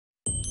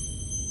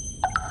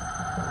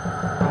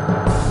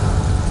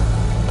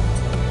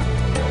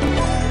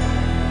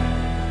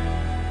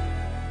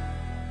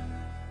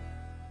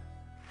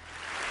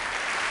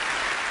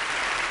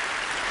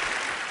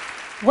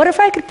What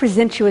if I could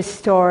present you a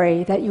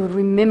story that you would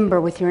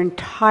remember with your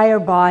entire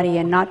body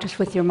and not just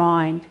with your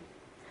mind?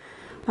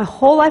 My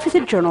whole life as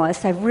a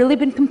journalist, I've really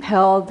been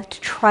compelled to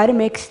try to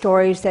make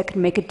stories that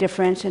can make a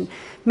difference and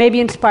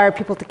maybe inspire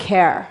people to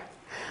care.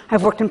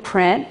 I've worked in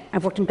print,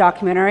 I've worked in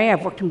documentary,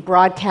 I've worked in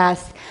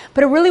broadcast,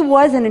 but it really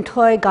wasn't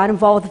until I got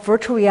involved with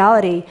virtual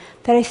reality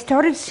that I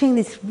started seeing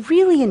these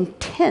really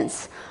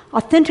intense,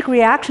 authentic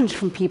reactions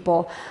from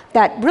people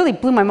that really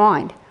blew my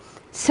mind.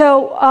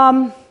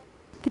 So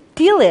the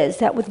deal is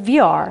that with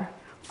VR,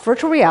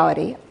 virtual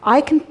reality, I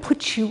can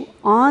put you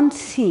on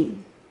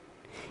scene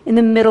in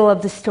the middle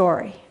of the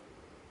story.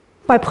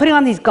 By putting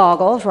on these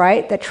goggles,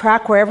 right, that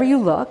track wherever you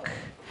look,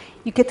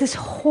 you get this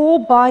whole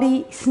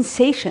body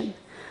sensation,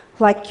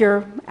 like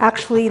you're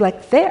actually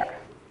like there.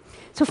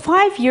 So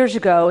 5 years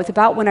ago is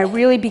about when I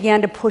really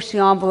began to push the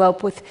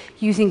envelope with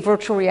using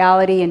virtual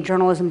reality and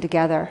journalism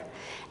together.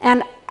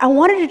 And I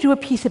wanted to do a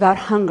piece about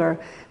hunger.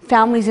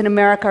 Families in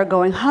America are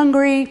going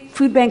hungry,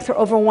 food banks are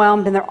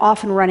overwhelmed, and they're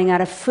often running out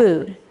of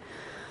food.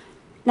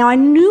 Now, I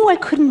knew I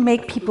couldn't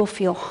make people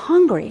feel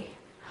hungry,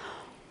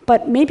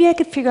 but maybe I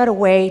could figure out a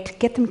way to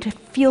get them to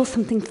feel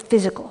something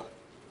physical.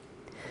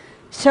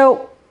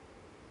 So,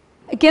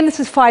 again, this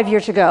was 5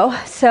 years ago.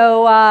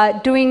 So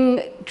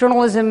doing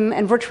journalism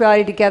and virtual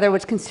reality together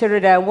was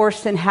considered a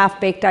worse than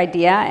half-baked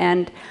idea,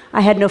 and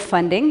I had no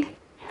funding.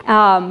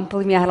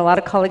 Believe me, I had a lot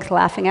of colleagues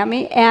laughing at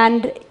me.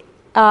 And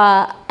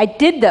I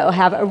did, though,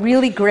 have a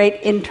really great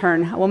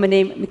intern, a woman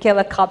named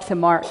Michaela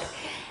Kopse-Mark.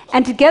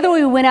 And together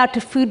we went out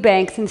to food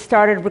banks and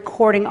started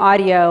recording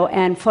audio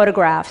and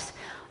photographs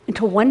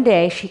until one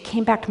day she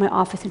came back to my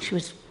office and she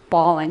was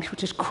bawling. She was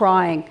just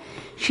crying.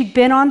 She'd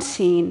been on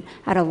scene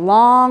at a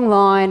long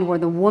line where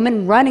the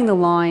woman running the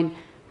line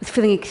was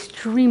feeling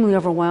extremely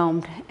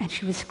overwhelmed. And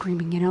she was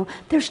screaming, you know,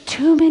 there's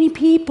too many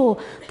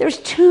people. There's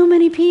too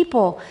many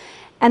people.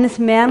 And this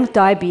man with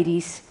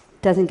diabetes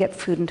doesn't get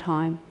food in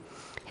time.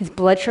 His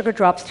blood sugar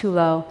drops too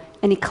low,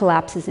 and he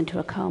collapses into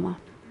a coma.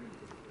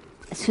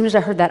 As soon as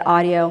I heard that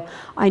audio,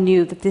 I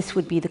knew that this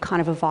would be the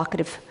kind of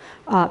evocative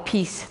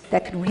piece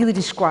that could really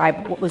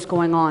describe what was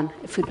going on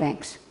at food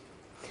banks.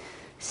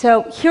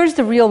 So here's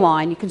the real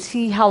line. You can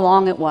see how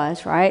long it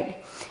was, right?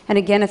 And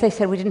again, as I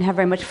said, we didn't have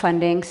very much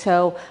funding,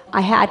 so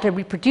I had to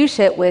reproduce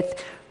it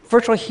with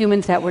virtual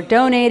humans that were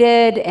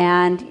donated,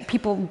 and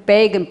people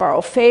beg and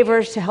borrow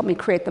favors to help me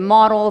create the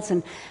models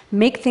and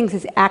make things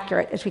as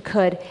accurate as we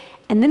could.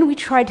 And then we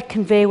tried to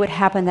convey what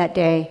happened that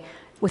day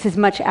with as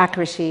much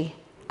accuracy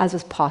as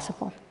was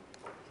possible.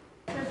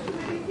 There's too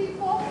many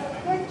people.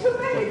 There's too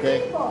many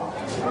people.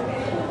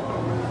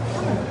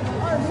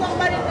 Or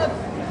somebody that's...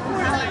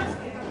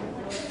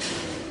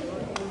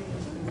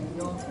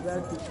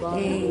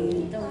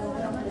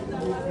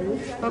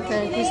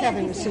 Okay, he's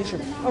having a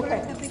seizure.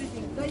 Okay.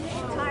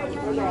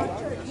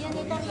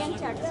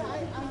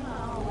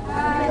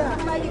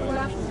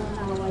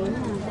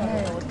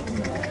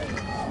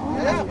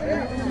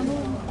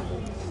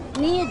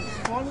 Need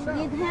help.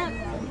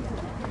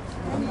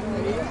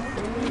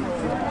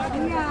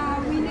 Yeah,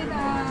 we need an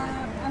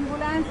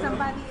ambulance,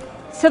 somebody.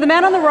 So the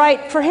man on the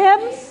right, for him,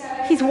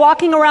 he's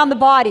walking around the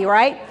body,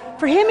 right?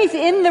 For him, he's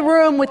in the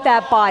room with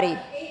that body.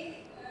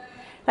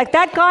 Like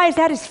that guy is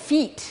at his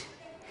feet.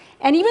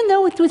 And even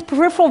though with his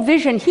peripheral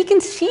vision, he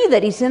can see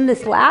that he's in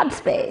this lab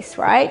space,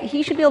 right?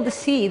 He should be able to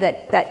see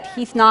that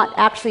he's not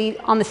actually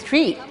on the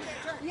street.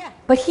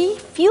 But he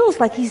feels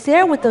like he's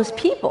there with those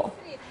people.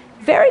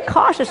 Very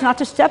cautious not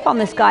to step on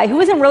this guy who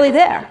isn't really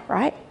there,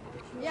 right?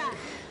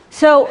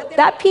 So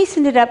that piece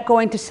ended up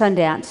going to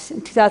Sundance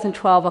in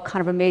 2012, a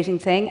kind of amazing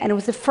thing. And it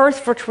was the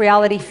first virtual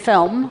reality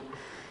film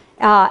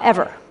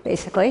ever,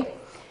 basically.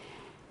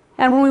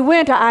 And when we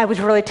went, I was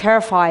really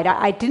terrified.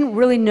 I didn't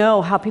really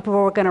know how people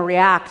were going to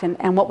react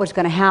and what was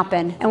going to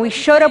happen. And we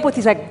showed up with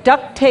these like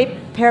duct tape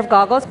pair of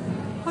goggles.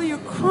 Oh, you're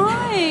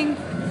crying.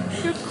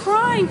 You're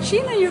crying.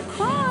 Gina, you're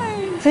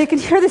crying. So you can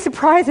hear the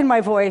surprise in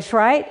my voice,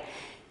 right?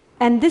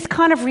 And this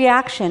kind of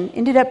reaction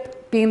ended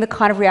up being the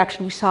kind of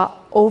reaction we saw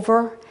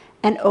over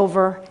and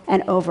over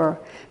and over.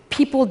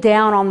 People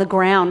down on the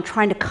ground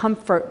trying to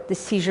comfort the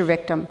seizure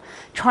victim,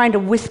 trying to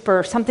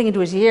whisper something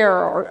into his ear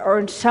or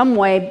in some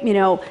way, you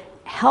know,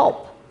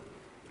 help,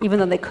 even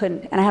though they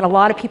couldn't. And I had a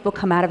lot of people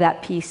come out of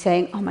that piece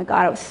saying, oh my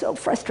God, I was so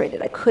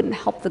frustrated, I couldn't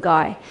help the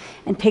guy,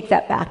 and take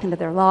that back into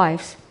their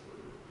lives.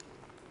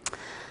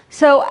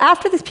 So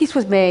after this piece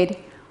was made,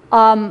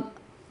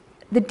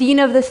 the dean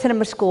of the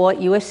cinema school at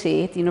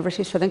USC, at the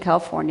University of Southern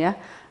California,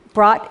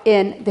 brought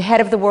in the head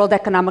of the World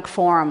Economic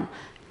Forum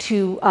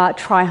to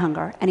try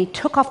hunger. And he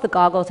took off the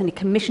goggles and he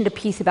commissioned a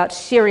piece about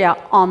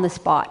Syria on the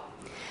spot.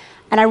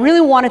 And I really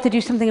wanted to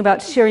do something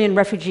about Syrian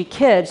refugee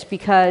kids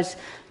because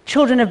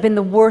children have been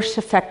the worst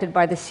affected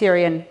by the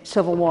Syrian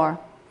civil war.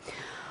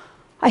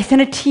 I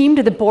sent a team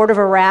to the border of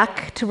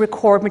Iraq to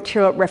record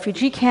material at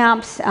refugee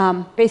camps,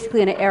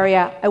 basically in an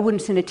area I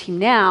wouldn't send a team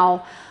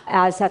now,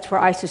 as that's where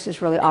ISIS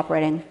is really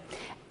operating.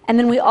 And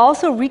then we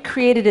also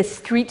recreated a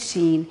street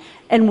scene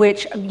in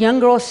which a young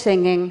girl is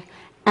singing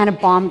and a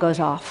bomb goes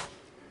off.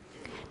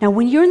 Now,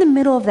 when you're in the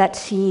middle of that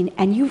scene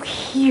and you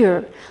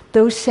hear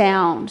those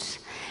sounds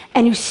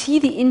and you see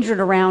the injured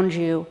around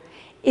you,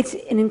 it's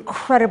an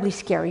incredibly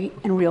scary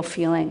and real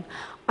feeling.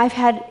 I've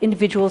had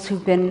individuals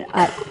who've been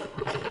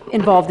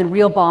involved in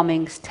real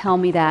bombings tell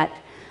me that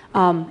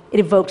it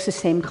evokes the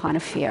same kind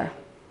of fear.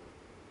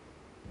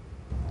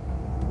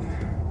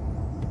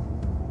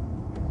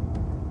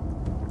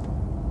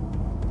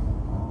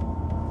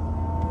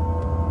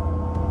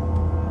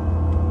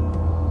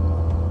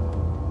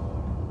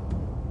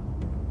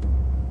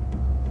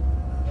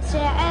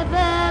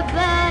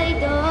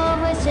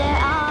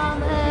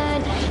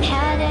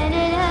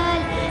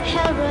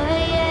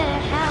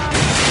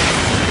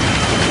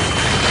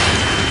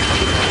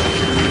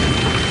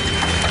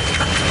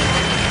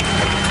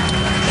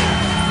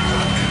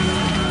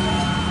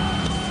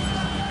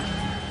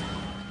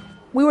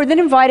 We were then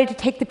invited to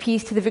take the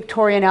piece to the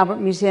Victoria and Albert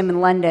Museum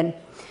in London.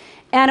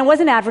 And it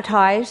wasn't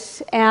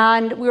advertised,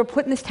 and we were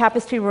put in this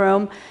tapestry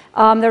room.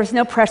 There was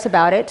no press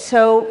about it,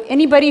 so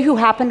anybody who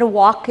happened to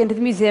walk into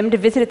the museum to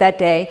visit it that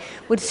day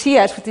would see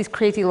us with these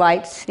crazy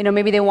lights. You know,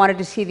 maybe they wanted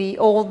to see the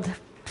old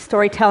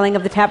storytelling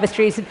of the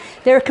tapestries, and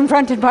they were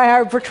confronted by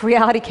our virtual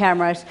reality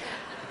cameras.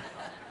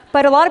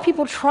 But a lot of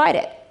people tried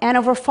it, and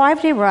over a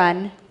 5-day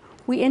run,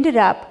 we ended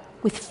up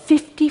with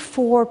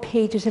 54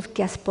 pages of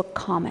guest book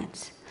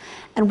comments.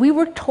 And we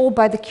were told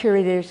by the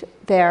curators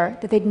there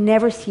that they'd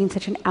never seen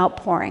such an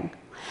outpouring.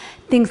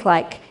 Things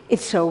like,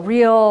 it's so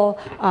real,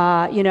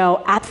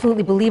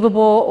 absolutely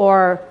believable,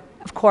 or,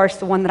 of course,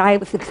 the one that I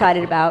was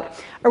excited about,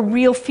 a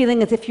real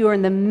feeling as if you were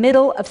in the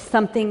middle of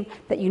something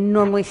that you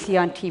normally see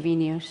on TV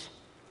news.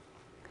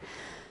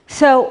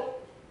 So,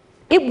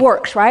 it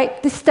works,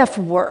 right? This stuff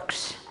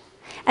works.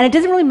 And it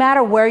doesn't really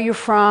matter where you're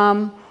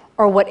from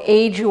or what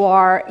age you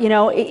are,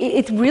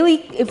 it's really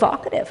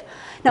evocative.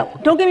 Now,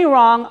 don't get me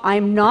wrong,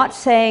 I'm not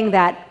saying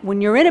that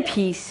when you're in a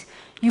piece,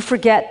 you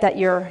forget that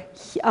you're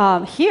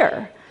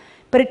here.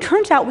 But it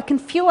turns out we can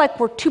feel like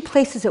we're two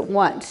places at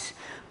once.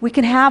 We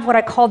can have what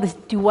I call this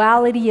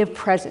duality of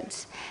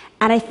presence.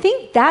 And I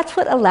think that's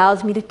what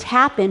allows me to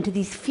tap into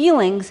these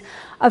feelings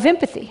of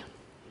empathy,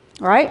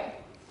 right?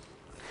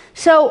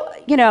 So,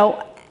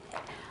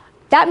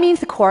 that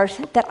means, of course,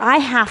 that I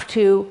have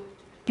to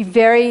be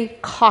very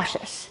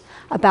cautious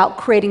about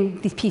creating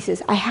these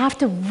pieces. I have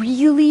to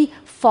really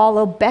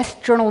follow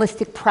best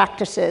journalistic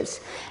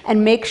practices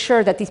and make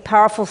sure that these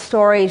powerful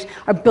stories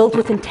are built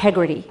with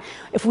integrity.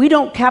 If we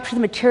don't capture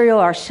the material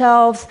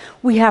ourselves,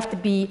 we have to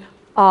be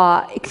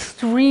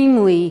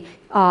extremely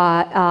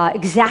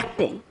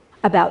exacting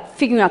about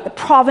figuring out the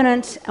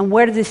provenance and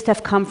where does this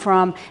stuff come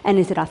from and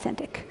is it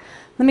authentic.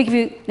 Let me give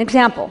you an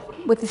example.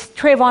 With this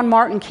Trayvon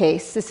Martin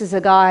case, this is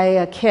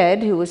a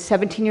kid who was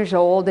 17 years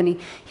old, and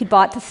he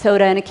bought the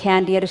soda and a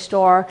candy at a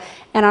store,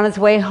 and on his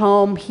way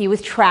home, he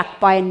was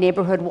tracked by a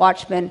neighborhood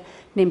watchman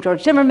named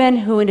George Zimmerman,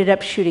 who ended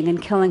up shooting and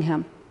killing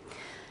him.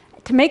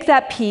 To make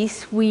that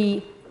piece,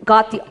 we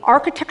got the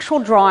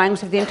architectural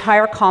drawings of the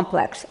entire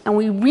complex, and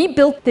we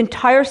rebuilt the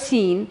entire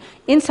scene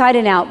inside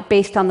and out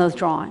based on those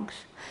drawings.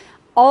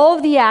 All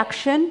of the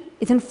action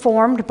is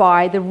informed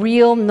by the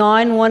real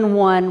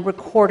 911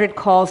 recorded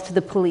calls to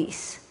the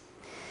police.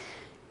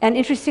 And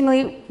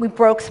interestingly, we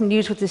broke some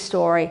news with this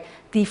story.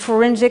 The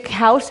forensic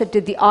house that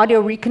did the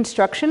audio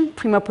reconstruction,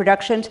 Primo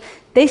Productions,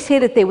 they say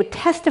that they would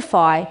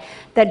testify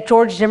that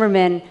George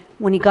Zimmerman,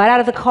 when he got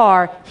out of the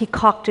car, he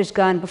cocked his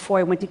gun before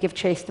he went to give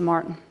chase to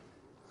Martin.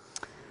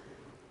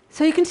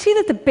 So you can see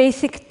that the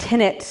basic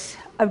tenets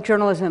of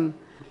journalism,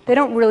 they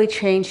don't really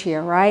change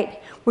here,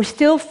 right? We're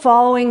still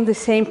following the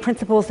same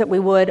principles that we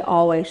would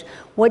always.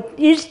 What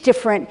is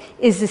different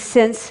is the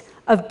sense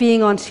of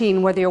being on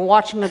scene, whether you're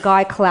watching a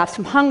guy collapse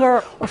from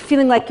hunger or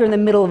feeling like you're in the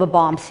middle of a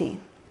bomb scene.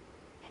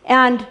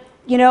 And,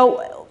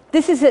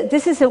 this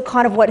is a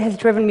kind of what has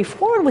driven me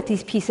forward with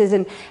these pieces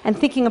and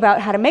thinking about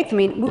how to make them.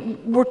 I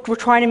mean, we're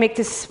trying to make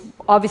this,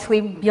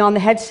 obviously, beyond the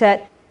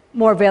headset,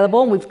 more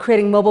available, and we've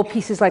created mobile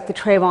pieces like the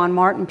Trayvon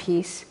Martin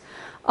piece.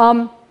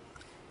 And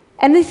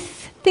these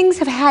things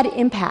have had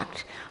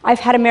impact. I've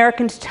had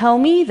Americans tell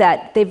me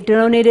that they've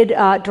donated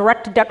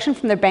direct deduction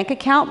from their bank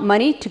account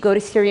money to go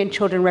to Syrian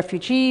children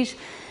refugees.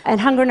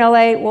 And Hunger in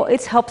LA, well,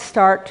 it's helped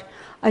start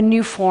a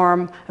new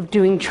form of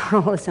doing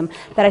journalism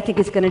that I think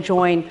is going to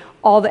join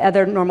all the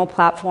other normal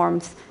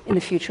platforms in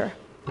the future.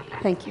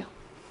 Thank you.